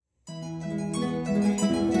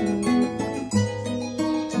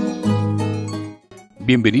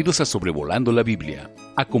Bienvenidos a Sobrevolando la Biblia.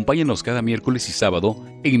 Acompáñanos cada miércoles y sábado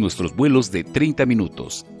en nuestros vuelos de 30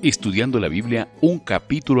 minutos, estudiando la Biblia un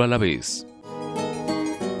capítulo a la vez.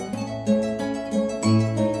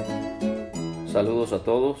 Saludos a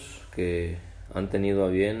todos que han tenido a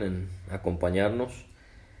bien en acompañarnos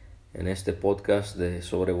en este podcast de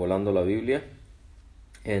Sobrevolando la Biblia,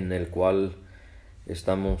 en el cual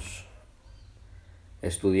estamos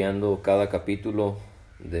estudiando cada capítulo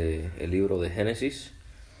del libro de Génesis,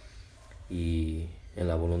 y en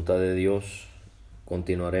la voluntad de Dios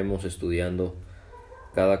continuaremos estudiando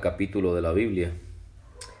cada capítulo de la Biblia,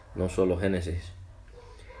 no solo Génesis.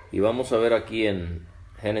 Y vamos a ver aquí en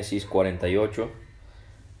Génesis 48,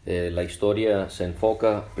 la historia se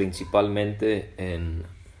enfoca principalmente en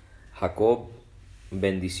Jacob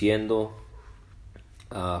bendiciendo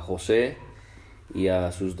a José y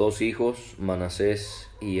a sus dos hijos, Manasés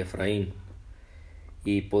y Efraín.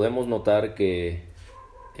 Y podemos notar que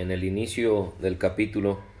en el inicio del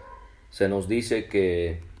capítulo se nos dice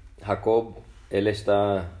que Jacob, él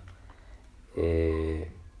está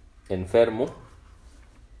enfermo,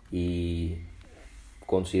 y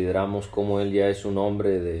consideramos como él ya es un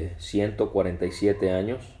hombre de 147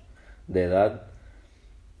 años de edad.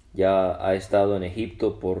 Ya ha estado en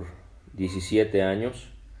Egipto por 17 años.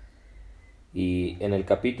 Y en el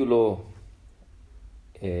capítulo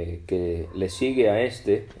que le sigue a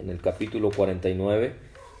en el capítulo 49,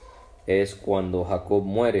 es cuando Jacob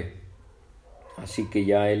muere. Así que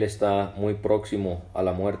ya él está muy próximo a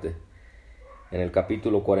la muerte. En el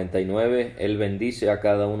capítulo 49, él bendice a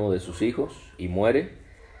cada uno de sus hijos y muere.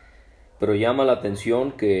 Pero llama la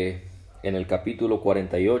atención que en el capítulo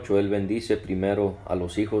 48 él bendice primero a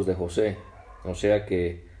los hijos de José, o sea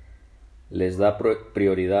que les da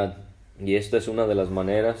prioridad. Y esta es una de las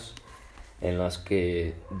maneras en las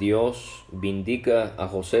que Dios vindica a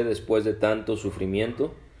José después de tanto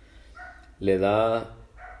sufrimiento. Le da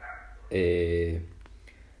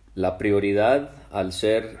la prioridad al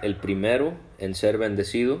ser el primero en ser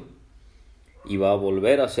bendecido, y va a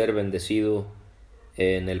volver a ser bendecido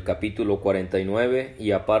en el capítulo 49,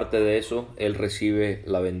 y aparte de eso él recibe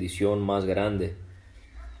la bendición más grande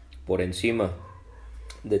por encima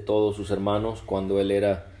de todos sus hermanos, cuando él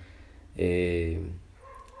era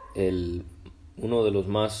uno de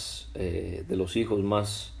los de los hijos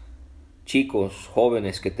más chicos,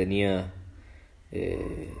 jóvenes que tenía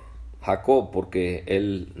Jacob, porque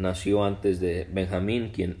él nació antes de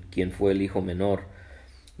Benjamín, quien fue el hijo menor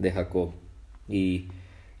de Jacob. Y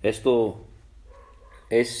esto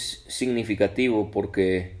es significativo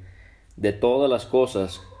porque de todas las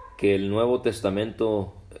cosas que el Nuevo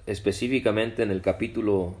Testamento, específicamente en el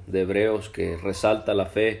capítulo de Hebreos, que resalta la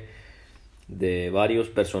fe de varios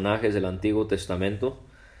personajes del Antiguo Testamento,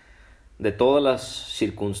 de todas las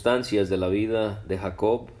circunstancias de la vida de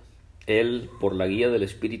Jacob, él, por la guía del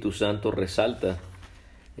Espíritu Santo, resalta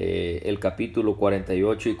el capítulo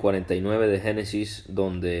 48 y 49 de Génesis,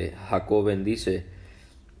 donde Jacob bendice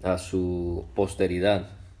a su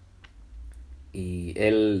posteridad. Y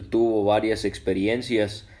él tuvo varias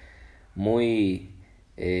experiencias muy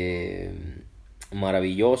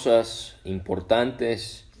maravillosas,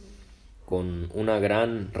 importantes, con una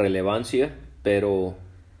gran relevancia, pero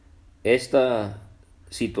esta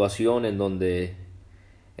situación en donde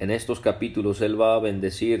en estos capítulos él va a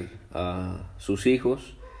bendecir a sus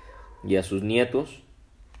hijos y a sus nietos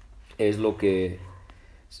es lo que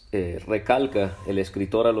recalca el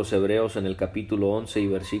escritor a los Hebreos en el capítulo 11 y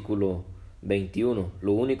versículo 21.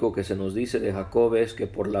 Lo único que se nos dice de Jacob es que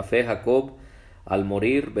por la fe Jacob, al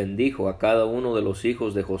morir, bendijo a cada uno de los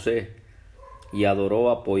hijos de José y adoró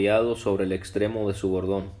apoyado sobre el extremo de su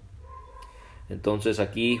bordón. Entonces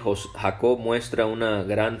aquí Jacob muestra una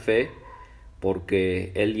gran fe,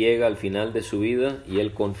 porque él llega al final de su vida y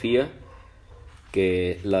él confía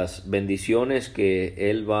que las bendiciones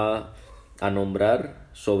que él va a nombrar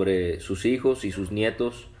sobre sus hijos y sus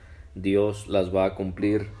nietos, Dios las va a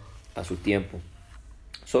cumplir a su tiempo.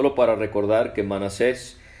 Solo para recordar que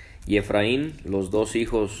Manasés y Efraín, los dos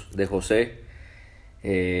hijos de José,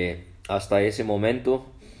 hasta ese momento,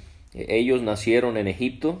 ellos nacieron en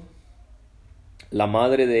Egipto. La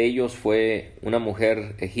madre de ellos fue una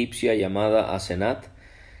mujer egipcia llamada Asenat,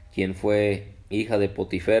 quien fue hija de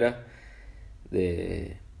Potifera,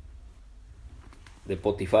 de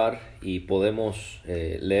Potifar, y podemos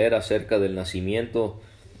leer acerca del nacimiento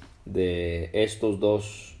de estos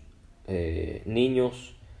dos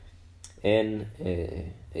niños en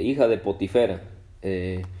hija de Potifera.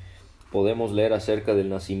 Podemos leer acerca del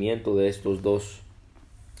nacimiento de estos dos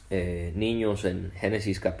niños en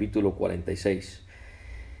Génesis capítulo 46.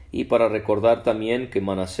 Y para recordar también que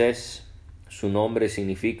Manasés, su nombre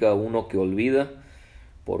significa uno que olvida,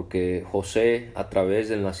 porque José, a través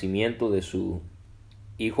del nacimiento de su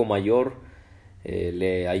hijo mayor,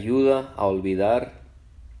 le ayuda a olvidar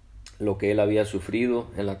lo que él había sufrido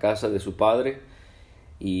en la casa de su padre.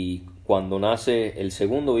 Y cuando nace el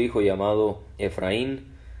segundo hijo, llamado Efraín,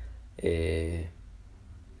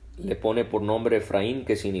 le pone por nombre Efraín,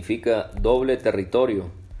 que significa doble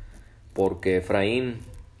territorio, porque Efraín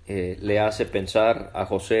le hace pensar a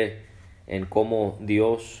José en cómo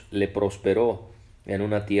Dios le prosperó en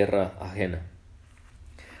una tierra ajena.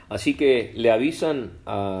 Así que le avisan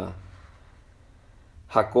a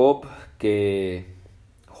Jacob que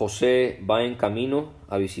José va en camino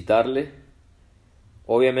a visitarle.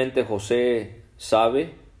 Obviamente José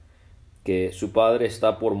sabe que su padre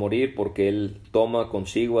está por morir, porque él toma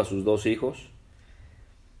consigo a sus dos hijos.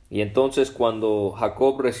 Y entonces, cuando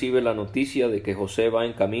Jacob recibe la noticia de que José va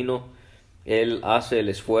en camino, él hace el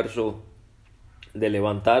esfuerzo de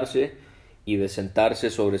levantarse y de sentarse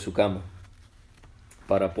sobre su cama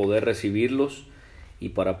para poder recibirlos y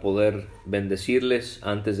para poder bendecirles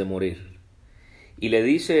antes de morir. Y le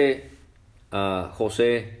dice a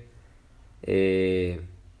José en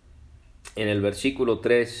el versículo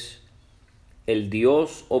 3, el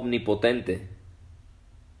Dios omnipotente.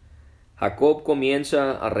 Jacob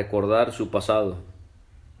comienza a recordar su pasado,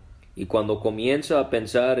 y cuando comienza a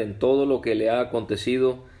pensar en todo lo que le ha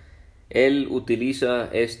acontecido, él utiliza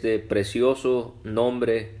este precioso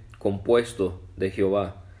nombre compuesto de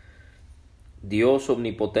Jehová, Dios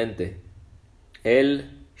omnipotente,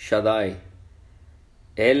 El Shaddai.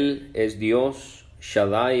 Él es Dios,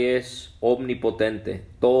 Shaddai es omnipotente,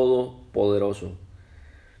 todopoderoso.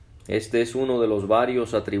 Este es uno de los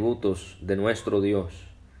varios atributos de nuestro Dios,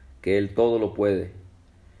 que Él todo lo puede.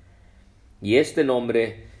 Y este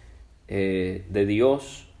nombre de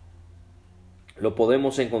Dios lo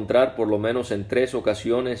podemos encontrar por lo menos en 3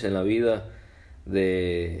 ocasiones en la vida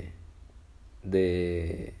de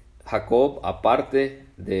Jacob, aparte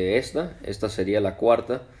de esta sería la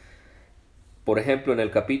cuarta. Por ejemplo, en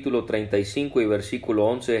el capítulo 35 y versículo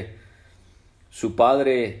 11, su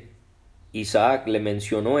padre Isaac le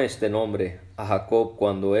mencionó este nombre a Jacob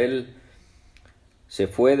cuando él se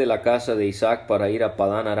fue de la casa de Isaac para ir a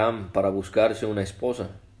Padán Aram para buscarse una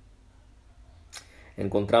esposa.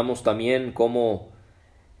 Encontramos también cómo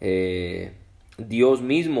Dios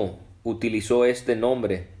mismo utilizó este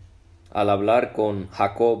nombre al hablar con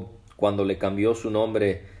Jacob cuando le cambió su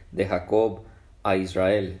nombre de Jacob a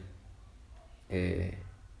Israel.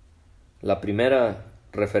 La primera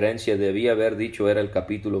referencia debía haber dicho era el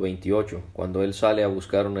capítulo 28, cuando él sale a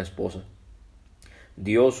buscar una esposa.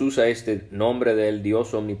 Dios usa este nombre del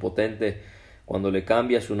Dios omnipotente cuando le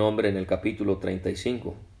cambia su nombre en el capítulo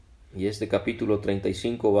 35. Y este capítulo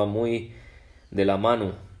 35 va muy de la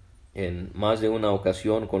mano en más de una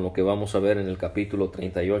ocasión con lo que vamos a ver en el capítulo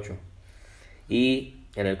 38. Y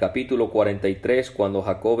en el capítulo 43, cuando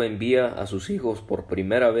Jacob envía a sus hijos por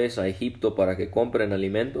primera vez a Egipto para que compren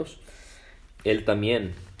alimentos, él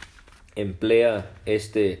también emplea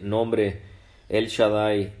este nombre El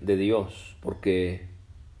Shaddai de Dios, porque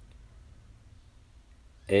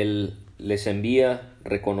él les envía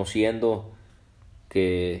reconociendo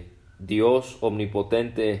que Dios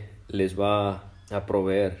omnipotente les va a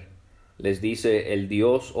proveer. Les dice: el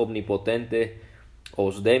Dios omnipotente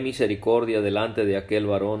os dé misericordia delante de aquel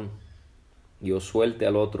varón y os suelte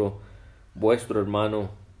al otro, vuestro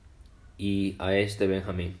hermano, y a este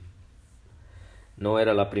Benjamín. No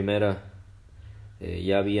era la primera,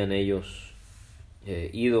 ya habían ellos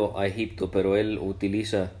ido a Egipto, pero él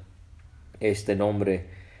utiliza este nombre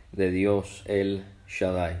de Dios, El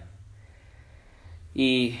Shaddai.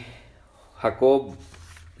 Y Jacob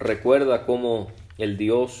recuerda cómo el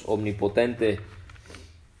Dios omnipotente,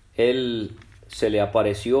 él se le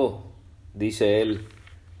apareció, dice él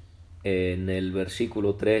en el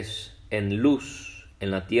versículo 3, en luz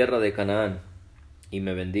en la tierra de Canaán, y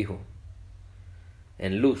me bendijo.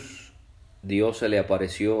 En luz Dios se le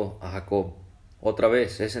apareció a Jacob. Otra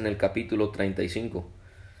vez es en el capítulo 35.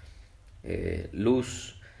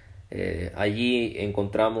 Luz, allí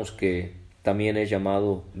encontramos que también es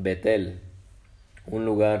llamado Betel, un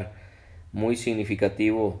lugar muy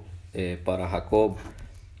significativo para Jacob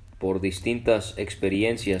por distintas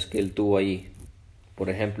experiencias que él tuvo allí. Por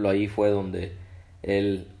ejemplo, ahí fue donde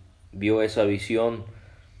él vio esa visión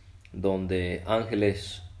donde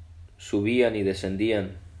ángeles subían y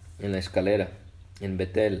descendían en la escalera en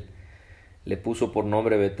Betel. Le puso por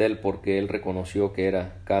nombre Betel porque él reconoció que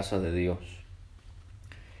era casa de Dios.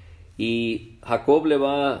 Y Jacob le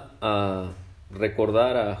va a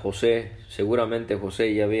recordar a José, seguramente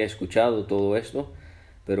José ya había escuchado todo esto,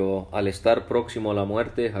 pero al estar próximo a la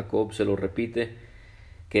muerte, Jacob se lo repite,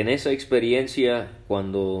 que en esa experiencia,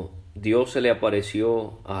 cuando Dios se le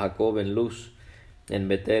apareció a Jacob en luz, en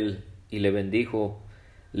Betel, y le bendijo,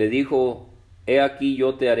 le dijo, he aquí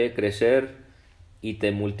yo te haré crecer, y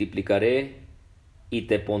te multiplicaré, y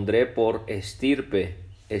te pondré por estirpe.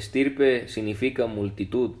 Estirpe significa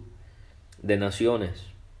multitud de naciones.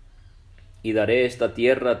 Y daré esta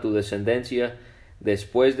tierra a tu descendencia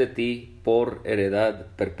después de ti por heredad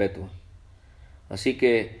perpetua. Así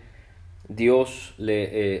que Dios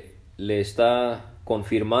le está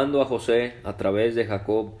confirmando a José a través de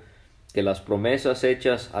Jacob que las promesas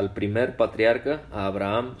hechas al primer patriarca, a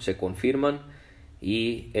Abraham, se confirman,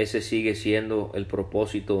 y ese sigue siendo el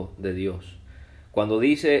propósito de Dios. Cuando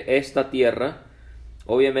dice esta tierra,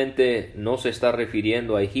 obviamente no se está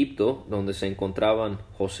refiriendo a Egipto, donde se encontraban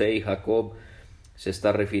José y Jacob, se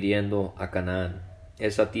está refiriendo a Canaán,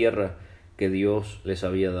 esa tierra que Dios les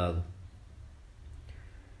había dado.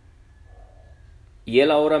 Y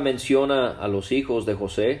él ahora menciona a los hijos de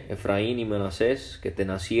José, Efraín y Manasés, que te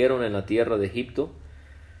nacieron en la tierra de Egipto.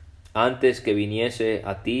 Antes que viniese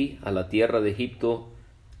a ti, a la tierra de Egipto,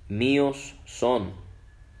 míos son.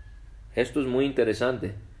 Esto es muy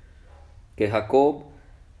interesante, que Jacob,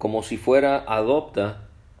 como si fuera, adopta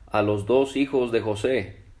a los dos hijos de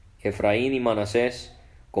José, Efraín y Manasés,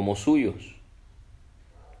 como suyos.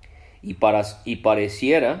 Y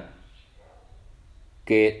pareciera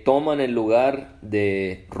que toman el lugar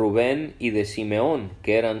de Rubén y de Simeón,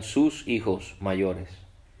 que eran sus hijos mayores.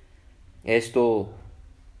 Esto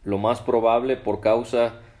lo más probable por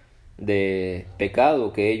causa de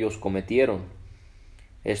pecado que ellos cometieron.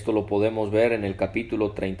 Esto lo podemos ver en el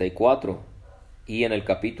capítulo 34 y en el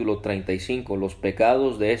capítulo 35, los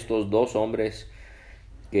pecados de estos dos hombres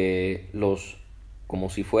que los, como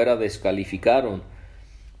si fuera, descalificaron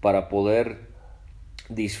para poder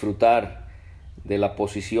disfrutar de la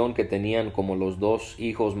posición que tenían como los dos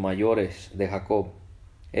hijos mayores de Jacob.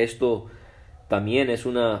 Esto también es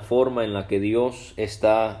una forma en la que Dios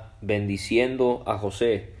está bendiciendo a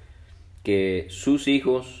José, que sus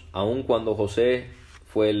hijos, aun cuando José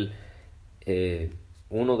fue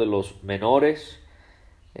uno de los menores,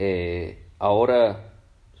 ahora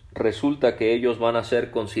resulta que ellos van a ser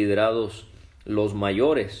considerados los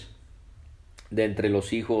mayores de entre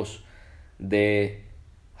los hijos de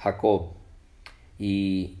Jacob.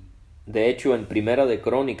 Y de hecho en Primera de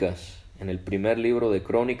Crónicas, en el primer libro de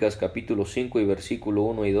Crónicas, capítulo 5 y versículo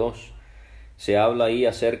 1 y 2, se habla ahí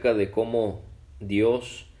acerca de cómo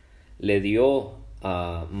Dios le dio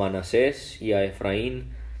a Manasés y a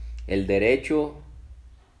Efraín el derecho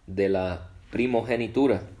de la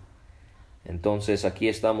primogenitura. Entonces aquí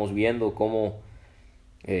estamos viendo cómo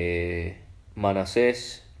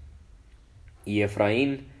Manasés y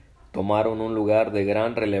Efraín tomaron un lugar de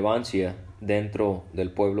gran relevancia dentro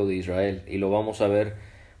del pueblo de Israel, y lo vamos a ver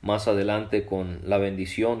más adelante con la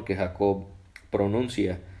bendición que Jacob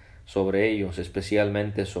pronuncia sobre ellos,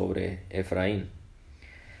 especialmente sobre Efraín.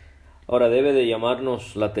 Ahora debe de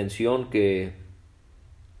llamarnos la atención que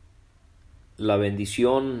la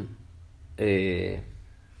bendición que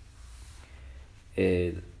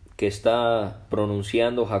está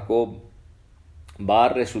pronunciando Jacob va a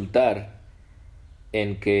resultar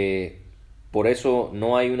en que por eso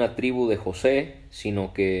no hay una tribu de José,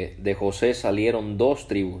 sino que de José salieron dos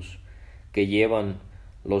tribus que llevan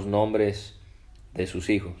los nombres de sus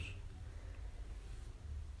hijos.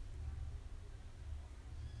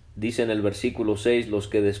 Dice en el versículo 6, los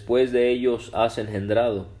que después de ellos has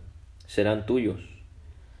engendrado serán tuyos.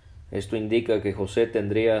 Esto indica que José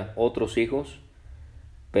tendría otros hijos,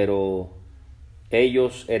 pero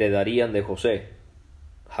ellos heredarían de José.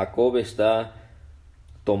 Jacob está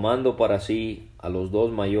tomando para sí a los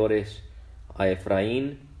dos mayores, a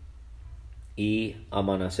Efraín y a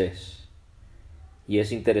Manasés. Y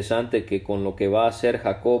es interesante que con lo que va a hacer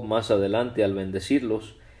Jacob más adelante al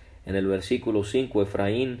bendecirlos, en el versículo 5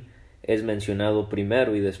 Efraín es mencionado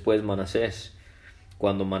primero y después Manasés,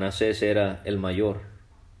 cuando Manasés era el mayor.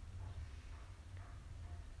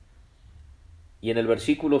 Y en el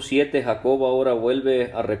versículo 7 Jacob ahora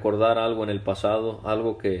vuelve a recordar algo en el pasado,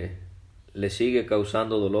 algo que le sigue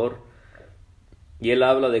causando dolor, y él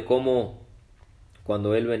habla de cómo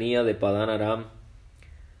cuando él venía de Padán Aram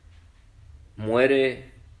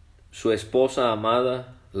muere su esposa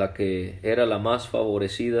amada, la que era la más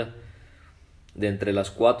favorecida de entre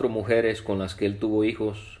las 4 mujeres con las que él tuvo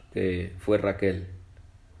hijos, que fue Raquel.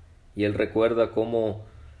 Y él recuerda cómo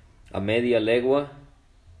a media legua,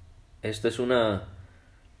 esta es una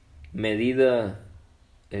medida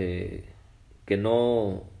que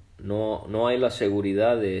no hay la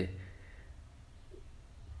seguridad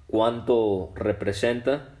cuánto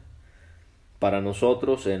representa para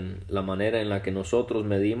nosotros en la manera en la que nosotros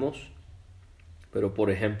medimos. Pero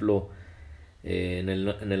por ejemplo, en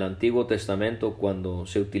el Antiguo Testamento, cuando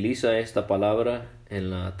se utiliza esta palabra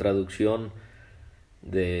en la traducción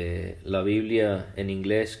de la Biblia en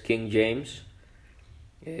inglés King James,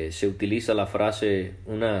 se utiliza la frase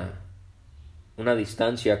una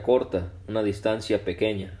distancia corta, una distancia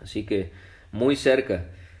pequeña. Así que muy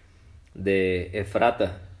cerca de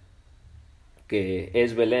Efrata, que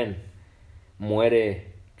es Belén,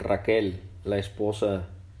 muere Raquel, la esposa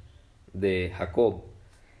de Jacob.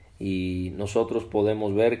 Y nosotros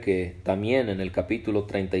podemos ver que también en el capítulo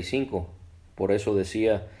 35, por eso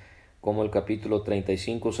decía cómo el capítulo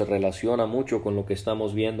 35 se relaciona mucho con lo que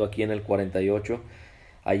estamos viendo aquí en el 48,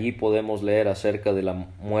 allí podemos leer acerca de la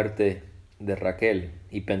muerte de Raquel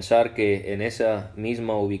y pensar que en esa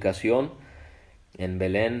misma ubicación, en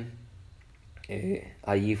Belén,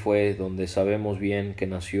 allí fue donde sabemos bien que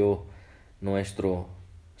nació nuestro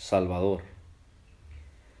Salvador.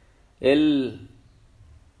 Él,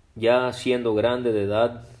 ya siendo grande de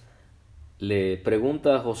edad, le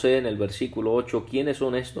pregunta a José en el versículo 8, ¿quiénes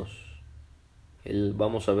son estos? Él,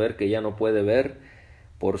 vamos a ver que ya no puede ver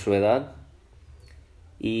por su edad.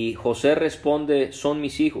 Y José responde, son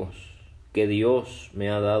mis hijos, que Dios me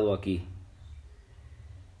ha dado aquí.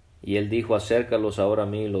 Y él dijo, acércalos ahora a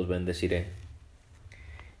mí y los bendeciré.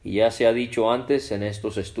 Y ya se ha dicho antes en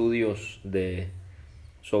estos estudios de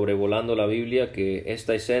Sobrevolando la Biblia que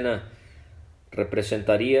esta escena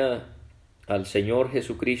representaría al Señor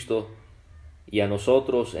Jesucristo y a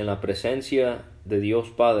nosotros en la presencia de Dios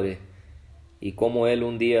Padre, y cómo Él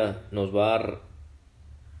un día nos va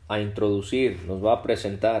a introducir, nos va a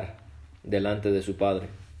presentar delante de su Padre.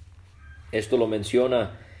 Esto lo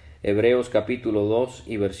menciona Hebreos capítulo 2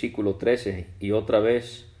 y versículo 13, y otra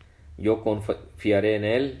vez yo confiaré en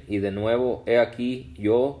Él, y de nuevo, he aquí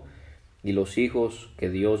yo y los hijos que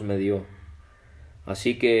Dios me dio.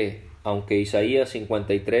 Así que, aunque Isaías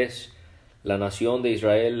 53, la nación de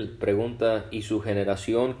Israel pregunta, ¿y su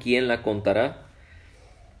generación quién la contará?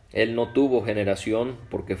 Él no tuvo generación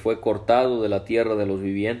porque fue cortado de la tierra de los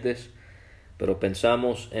vivientes, pero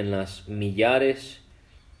pensamos en las millares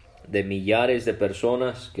de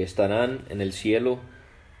personas que estarán en el cielo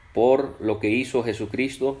por lo que hizo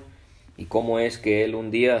Jesucristo y cómo es que Él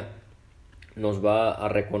un día nos va a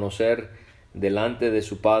reconocer delante de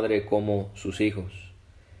su Padre como sus hijos.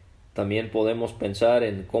 También podemos pensar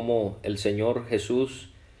en cómo el Señor Jesús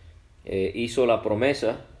hizo la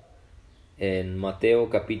promesa en Mateo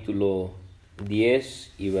capítulo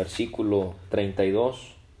 10 y versículo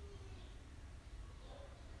 32.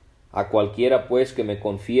 A cualquiera pues que me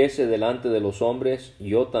confiese delante de los hombres,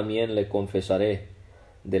 yo también le confesaré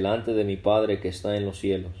delante de mi Padre que está en los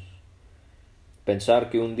cielos. Pensar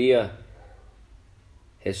que un día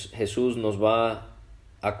Jesús nos va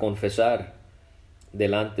a confesar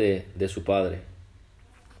delante de su Padre.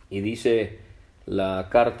 Y dice la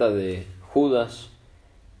carta de Judas,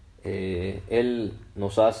 él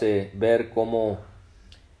nos hace ver cómo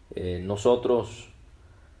nosotros,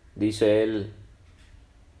 dice él,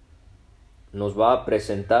 nos va a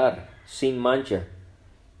presentar sin mancha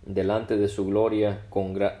delante de su gloria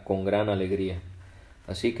con gran alegría.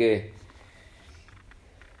 Así que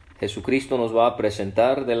Jesucristo nos va a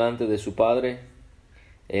presentar delante de su Padre,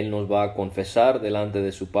 Él nos va a confesar delante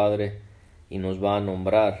de su Padre y nos va a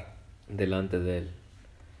nombrar delante de Él.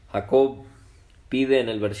 Jacob pide en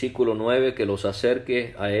el versículo 9 que los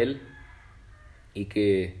acerque a Él y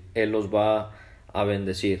que Él los va a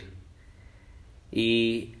bendecir.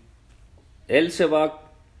 Y Él se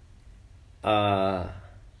va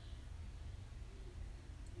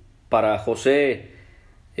para José,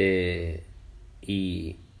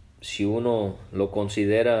 y si uno lo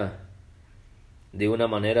considera de una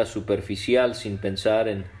manera superficial, sin pensar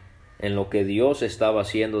en lo que Dios estaba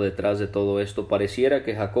haciendo detrás de todo esto, pareciera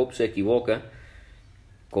que Jacob se equivoca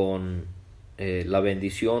con la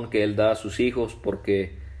bendición que él da a sus hijos,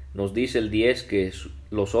 porque nos dice el 10 que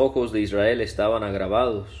los ojos de Israel estaban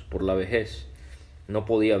agravados por la vejez, no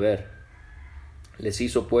podía ver. Les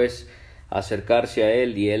hizo pues acercarse a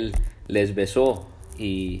él y él les besó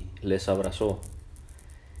y les abrazó.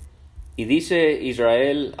 Y dice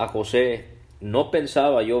Israel a José, no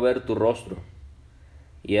pensaba yo ver tu rostro,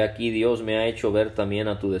 y aquí Dios me ha hecho ver también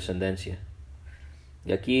a tu descendencia.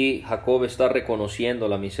 Y aquí Jacob está reconociendo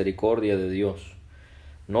la misericordia de Dios.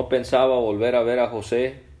 No pensaba volver a ver a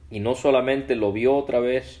José, y no solamente lo vio otra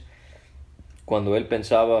vez cuando él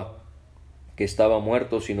pensaba que estaba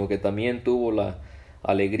muerto, sino que también tuvo la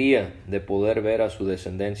alegría de poder ver a su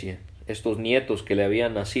descendencia, estos nietos que le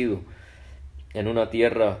habían nacido en una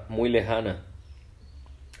tierra muy lejana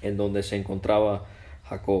en donde se encontraba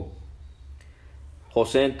Jacob.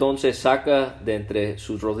 José entonces saca de entre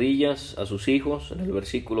sus rodillas a sus hijos, en el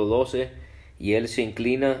versículo 12, y él se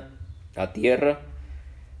inclina a tierra.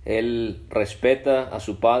 Él respeta a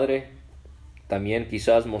su padre, también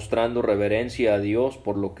quizás mostrando reverencia a Dios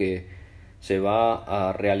por lo que se va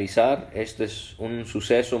a realizar. Este es un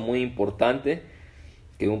suceso muy importante,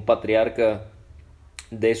 que un patriarca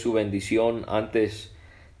dé su bendición antes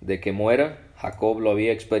de que muera. Jacob lo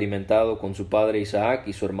había experimentado con su padre Isaac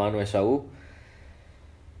y su hermano Esaú.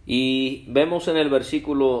 Y vemos en el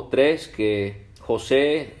versículo 3 que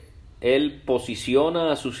José, él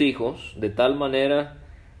posiciona a sus hijos de tal manera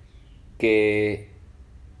que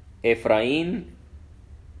Efraín,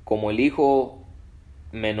 como el hijo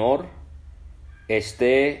menor,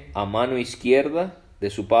 esté a mano izquierda de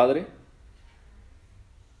su padre,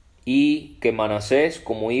 y que Manasés,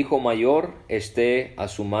 como hijo mayor, esté a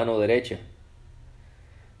su mano derecha.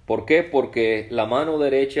 ¿Por qué? Porque la mano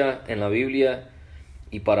derecha en la Biblia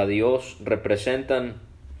y para Dios representan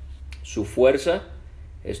su fuerza.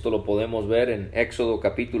 Esto lo podemos ver en Éxodo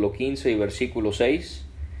capítulo 15 y versículo 6.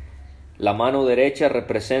 La mano derecha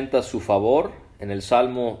representa su favor en el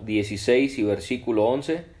Salmo 16 y versículo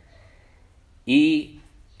 11. Y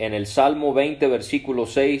en el Salmo 20 versículo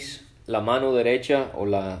 6, la mano derecha o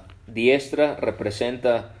la diestra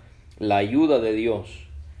representa la ayuda de Dios.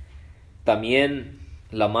 También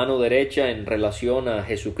la mano derecha en relación a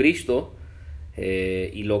Jesucristo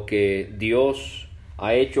y lo que Dios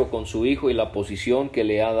ha hecho con su Hijo y la posición que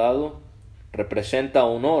le ha dado, representa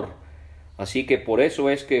honor. Así que por eso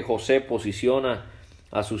es que José posiciona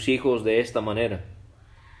a sus hijos de esta manera.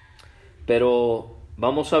 Pero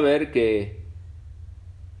vamos a ver que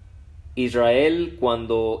Israel,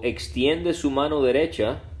 cuando extiende su mano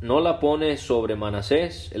derecha, no la pone sobre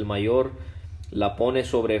Manasés, el mayor, la pone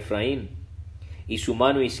sobre Efraín, y su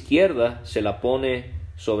mano izquierda se la pone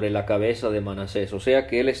sobre la cabeza de Manasés. O sea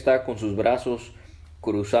que él está con sus brazos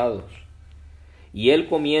cruzados. Y él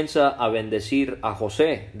comienza a bendecir a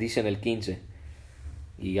José, dice en el 15.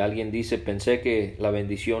 Y alguien dice, pensé que la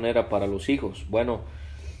bendición era para los hijos. Bueno,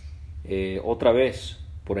 otra vez,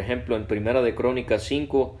 por ejemplo, en Primera de Crónicas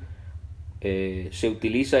 5, se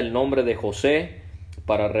utiliza el nombre de José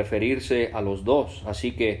para referirse a los dos.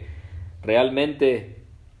 Así que realmente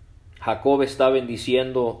Jacob está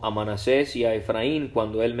bendiciendo a Manasés y a Efraín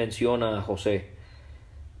cuando él menciona a José.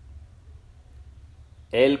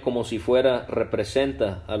 Él, como si fuera,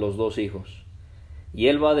 representa a los dos hijos. Y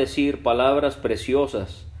él va a decir palabras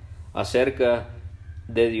preciosas acerca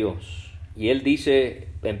de Dios. Y él dice,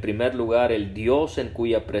 en primer lugar, el Dios en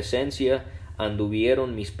cuya presencia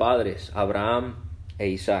anduvieron mis padres, Abraham e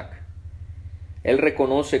Isaac. Él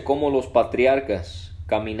reconoce cómo los patriarcas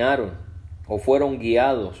caminaron o fueron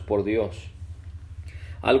guiados por Dios.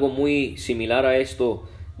 Algo muy similar a esto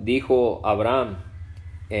dijo Abraham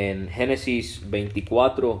en Génesis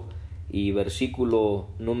 24 y versículo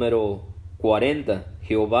número 40.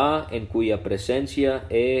 Jehová en cuya presencia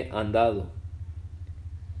he andado,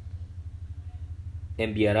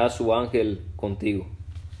 enviará su ángel contigo.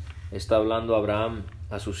 Está hablando Abraham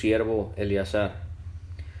a su siervo Eleazar.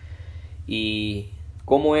 Y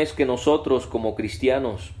cómo es que nosotros como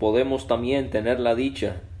cristianos podemos también tener la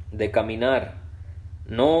dicha de caminar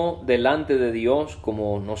no delante de Dios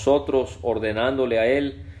como nosotros ordenándole a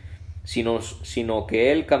Él, sino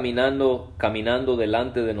que Él caminando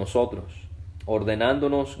delante de nosotros,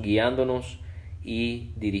 ordenándonos, guiándonos y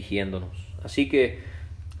dirigiéndonos. Así que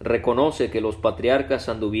reconoce que los patriarcas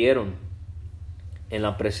anduvieron en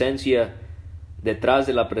la presencia, detrás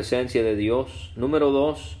de la presencia de Dios. Número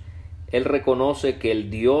 2, él reconoce que el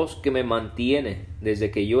Dios que me mantiene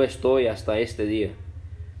desde que yo estoy hasta este día.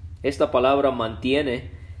 Esta palabra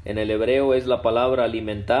mantiene en el hebreo es la palabra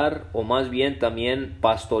alimentar o más bien también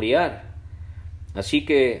pastorear. Así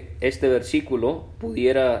que este versículo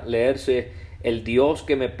pudiera leerse el Dios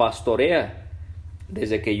que me pastorea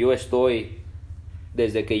desde que yo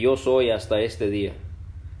soy hasta este día.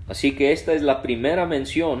 Así que esta es la primera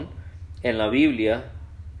mención en la Biblia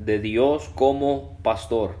de Dios como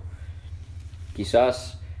pastor.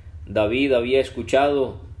 Quizás David había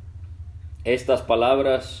escuchado estas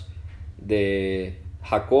palabras de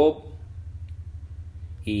Jacob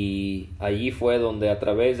y allí fue donde a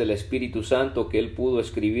través del Espíritu Santo que él pudo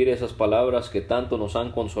escribir esas palabras que tanto nos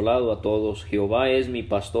han consolado a todos. Jehová es mi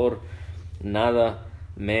pastor, nada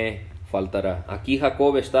me faltará. Aquí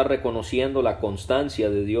Jacob está reconociendo la constancia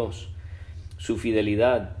de Dios, su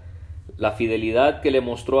fidelidad, la fidelidad que le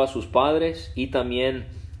mostró a sus padres y también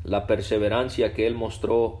la perseverancia que él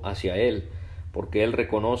mostró hacia él. porque él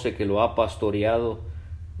reconoce que lo ha pastoreado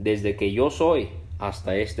desde que yo soy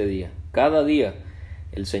hasta este día. Cada día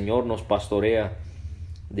el Señor nos pastorea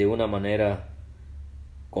de una manera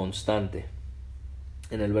constante.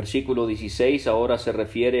 En el versículo 16 ahora se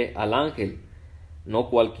refiere al ángel, no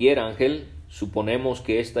cualquier ángel. Suponemos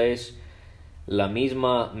que esta es la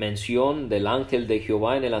misma mención del ángel de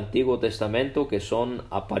Jehová en el Antiguo Testamento, que son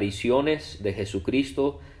apariciones de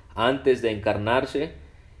Jesucristo antes de encarnarse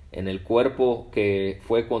en el cuerpo que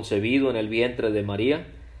fue concebido en el vientre de María.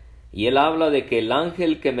 Y él habla de que el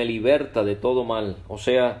ángel que me liberta de todo mal, o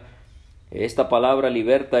sea, esta palabra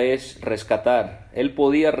liberta es rescatar. Él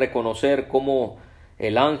podía reconocer cómo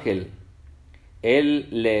el ángel, él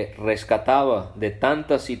le rescataba de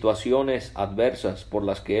tantas situaciones adversas por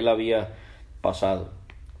las que él había pasado.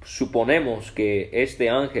 Suponemos que este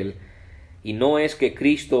ángel, y no es que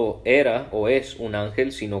Cristo era o es un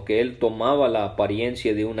ángel, sino que él tomaba la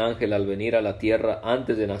apariencia de un ángel al venir a la tierra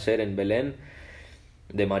antes de nacer en Belén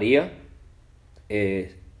de María,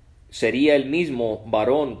 sería el mismo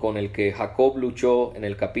varón con el que Jacob luchó en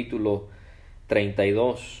el capítulo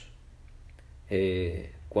 32,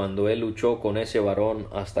 cuando él luchó con ese varón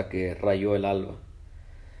hasta que rayó el alba.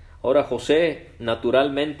 Ahora José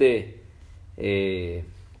naturalmente, y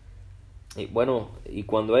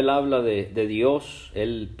cuando él habla de Dios,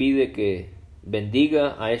 él pide que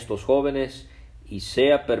bendiga a estos jóvenes y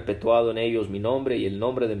sea perpetuado en ellos mi nombre y el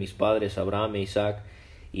nombre de mis padres Abraham e Isaac,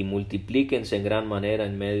 y multiplíquense en gran manera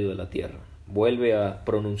en medio de la tierra. Vuelve a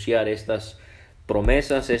pronunciar estas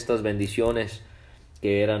promesas, estas bendiciones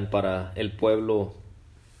que eran para el pueblo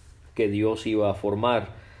que Dios iba a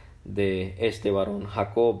formar de este varón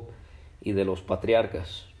Jacob y de los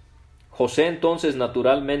patriarcas. José entonces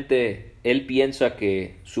naturalmente él piensa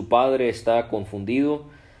que su padre está confundido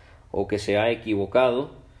o que se ha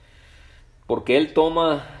equivocado, porque él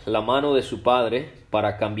toma la mano de su padre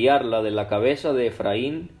para cambiarla de la cabeza de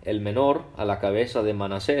Efraín el menor a la cabeza de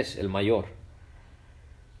Manasés el mayor.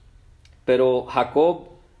 Pero Jacob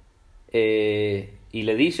y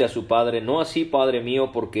le dice a su padre: no así, padre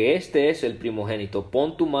mío, porque este es el primogénito,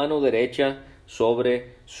 pon tu mano derecha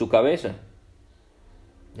sobre su cabeza.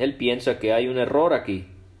 Él piensa que hay un error aquí,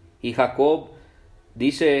 y Jacob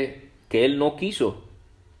dice que él no quiso,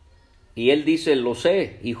 y él dice: lo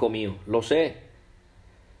sé, hijo mío, lo sé.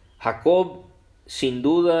 Jacob sin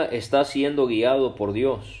duda está siendo guiado por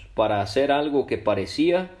Dios para hacer algo que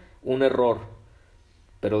parecía un error,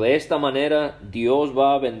 pero de esta manera Dios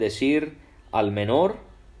va a bendecir al menor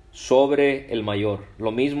sobre el mayor.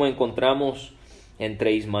 Lo mismo encontramos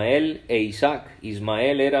entre Ismael e Isaac.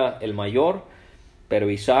 Ismael era el mayor, pero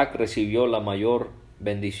Isaac recibió la mayor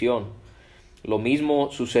bendición. Lo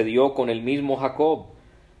mismo sucedió con el mismo Jacob.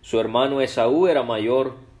 Su hermano Esaú era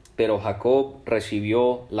mayor, pero Jacob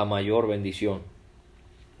recibió la mayor bendición.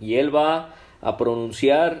 Y él va a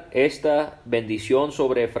pronunciar esta bendición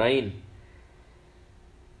sobre Efraín,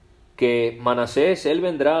 que Manasés, él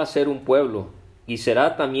vendrá a ser un pueblo y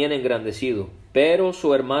será también engrandecido, pero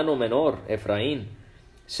su hermano menor, Efraín,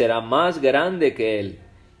 será más grande que él,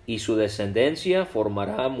 y su descendencia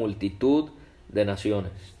formará multitud de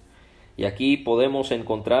naciones. Y aquí podemos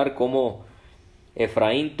encontrar cómo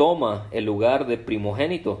Efraín toma el lugar de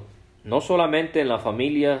primogénito, no solamente en la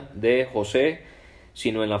familia de José,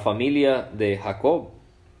 sino en la familia de Jacob.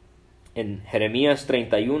 En Jeremías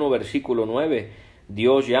 31, versículo 9,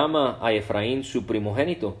 Dios llama a Efraín su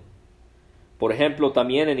primogénito. Por ejemplo,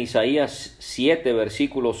 también en Isaías 7,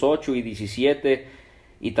 versículos 8 y 17,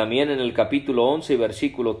 y también en el capítulo 11,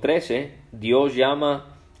 versículo 13, Dios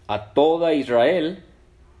llama a toda Israel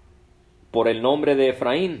por el nombre de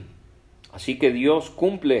Efraín. Así que Dios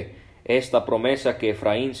cumple esta promesa que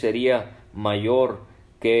Efraín sería mayor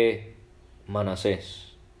que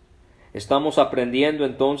Manasés. Estamos aprendiendo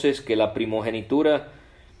entonces que la primogenitura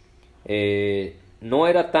no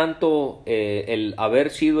era tanto el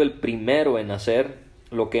haber sido el primero en nacer.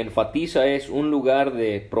 Lo que enfatiza es un lugar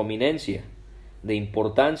de prominencia, de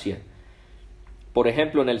importancia. Por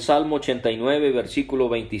ejemplo, en el Salmo 89, versículo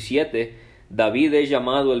 27, David es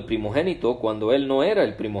llamado el primogénito cuando él no era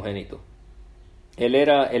el primogénito. Él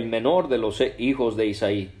era el menor de los hijos de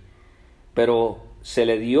Isaí, pero se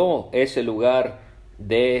le dio ese lugar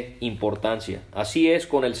de importancia. Así es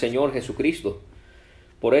con el Señor Jesucristo.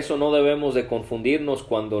 Por eso no debemos de confundirnos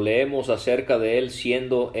cuando leemos acerca de él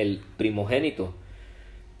siendo el primogénito.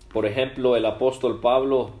 Por ejemplo, el apóstol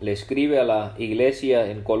Pablo le escribe a la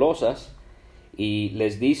iglesia en Colosas y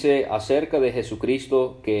les dice acerca de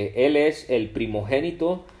Jesucristo que él es el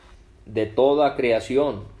primogénito de toda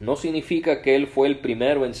creación. No significa que él fue el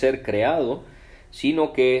primero en ser creado,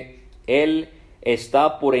 sino que él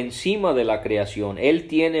está por encima de la creación. Él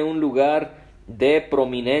tiene un lugar de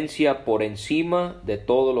prominencia por encima de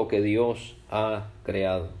todo lo que Dios ha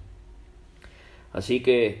creado. Así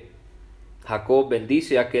que Jacob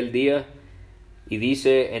bendice aquel día y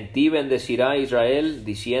dice: en ti bendecirá Israel,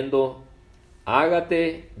 diciendo: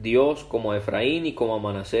 hágate Dios como a Efraín y como a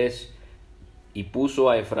Manasés. Y puso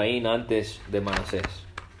a Efraín antes de Manasés.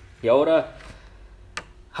 Y ahora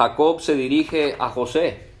Jacob se dirige a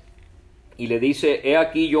José y le dice: he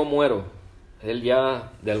aquí yo muero. Él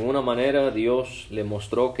ya, de alguna manera, Dios le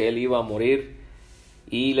mostró que él iba a morir,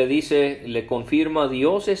 y le dice, le confirma: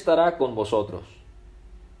 Dios estará con vosotros.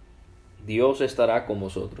 Dios estará con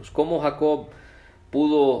vosotros. ¿Cómo Jacob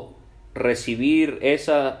pudo recibir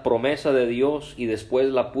esa promesa de Dios y después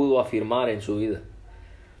la pudo afirmar en su vida?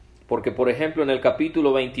 Porque, por ejemplo, en el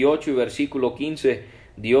capítulo 28 y versículo 15,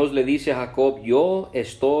 Dios le dice a Jacob: yo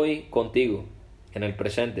estoy contigo, en el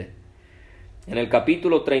presente. En el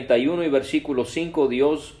capítulo 31 y versículo 5,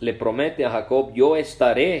 Dios le promete a Jacob: yo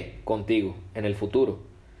estaré contigo, en el futuro.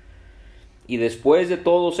 Y después de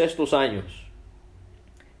todos estos años,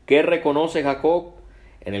 ¿qué reconoce Jacob?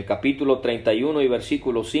 En el capítulo 31 y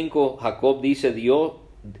versículo 5, Jacob dice: Dios,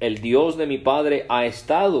 el Dios de mi padre ha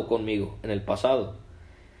estado conmigo en el pasado.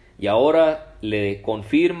 Y ahora le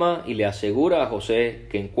confirma y le asegura a José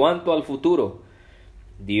que en cuanto al futuro,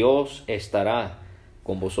 Dios estará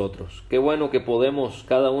con vosotros. Qué bueno que podemos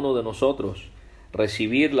cada uno de nosotros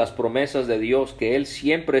recibir las promesas de Dios, que Él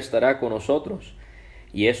siempre estará con nosotros.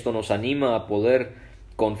 Y esto nos anima a poder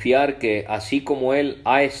confiar que así como Él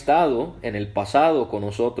ha estado en el pasado con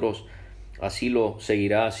nosotros, así lo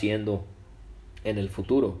seguirá haciendo en el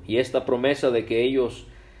futuro. Y esta promesa de que ellos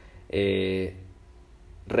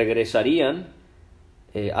regresarían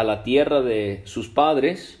a la tierra de sus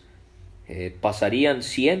padres, pasarían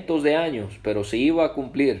cientos de años, pero se iba a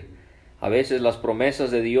cumplir. A veces las promesas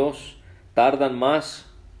de Dios tardan más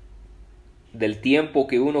del tiempo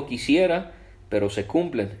que uno quisiera, pero se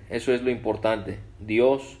cumplen. Eso es lo importante.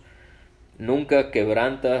 Dios nunca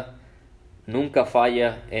quebranta, nunca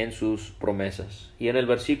falla en sus promesas. Y en el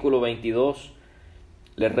versículo 22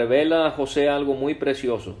 le revela a José algo muy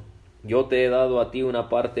precioso: yo te he dado a ti una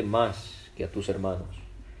parte más que a tus hermanos.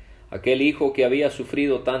 Aquel hijo que había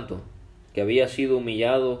sufrido tanto, que había sido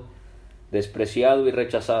humillado, despreciado y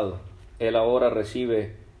rechazado, él ahora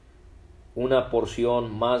recibe una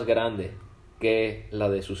porción más grande que la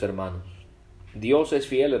de sus hermanos. Dios es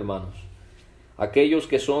fiel, hermanos. Aquellos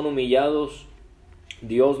que son humillados,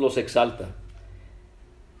 Dios los exalta.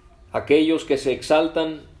 Aquellos que se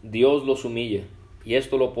exaltan, Dios los humilla. Y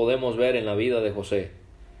esto lo podemos ver en la vida de José.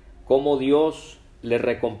 Cómo Dios le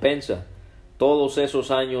recompensa todos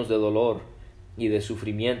esos años de dolor y de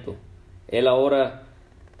sufrimiento. Él ahora,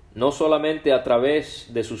 no solamente a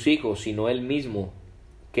través de sus hijos, sino él mismo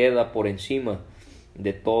queda por encima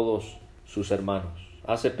de todos sus hermanos.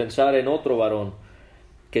 Hace pensar en otro varón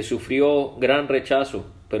que sufrió gran rechazo,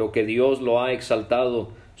 pero que Dios lo ha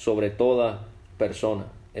exaltado sobre toda persona: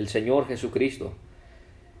 el Señor Jesucristo.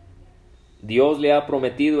 Dios le ha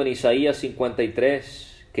prometido en Isaías 53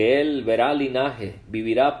 que él verá linaje,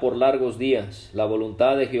 vivirá por largos días, la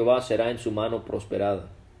voluntad de Jehová será en su mano prosperada.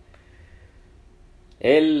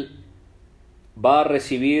 Él va a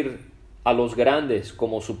recibir a los grandes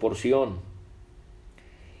como su porción,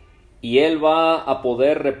 y él va a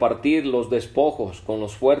poder repartir los despojos con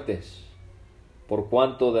los fuertes, por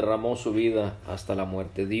cuanto derramó su vida hasta la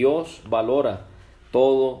muerte. Dios valora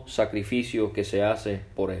todo sacrificio que se hace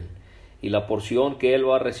por él, y la porción que él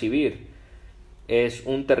va a recibir es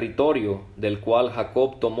un territorio del cual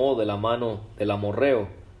Jacob tomó de la mano del amorreo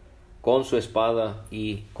con su espada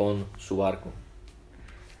y con su arco.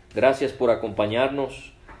 Gracias por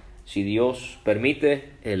acompañarnos. Si Dios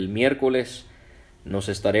permite, el miércoles nos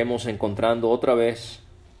estaremos encontrando otra vez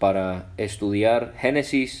para estudiar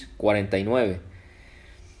Génesis 49.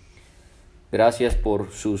 Gracias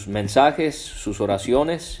por sus mensajes, sus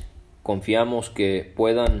oraciones. Confiamos que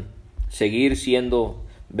puedan seguir siendo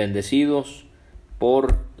bendecidos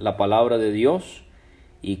por la palabra de Dios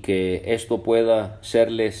y que esto pueda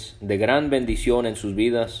serles de gran bendición en sus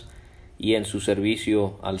vidas y en su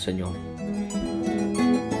servicio al Señor.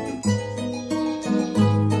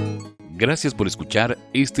 Gracias por escuchar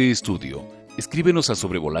este estudio. Escríbenos a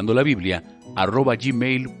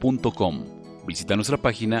sobrevolandolabiblia@gmail.com. Visita nuestra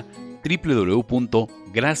página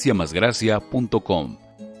www.graciamasgracia.com.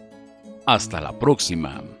 Hasta la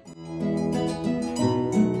próxima.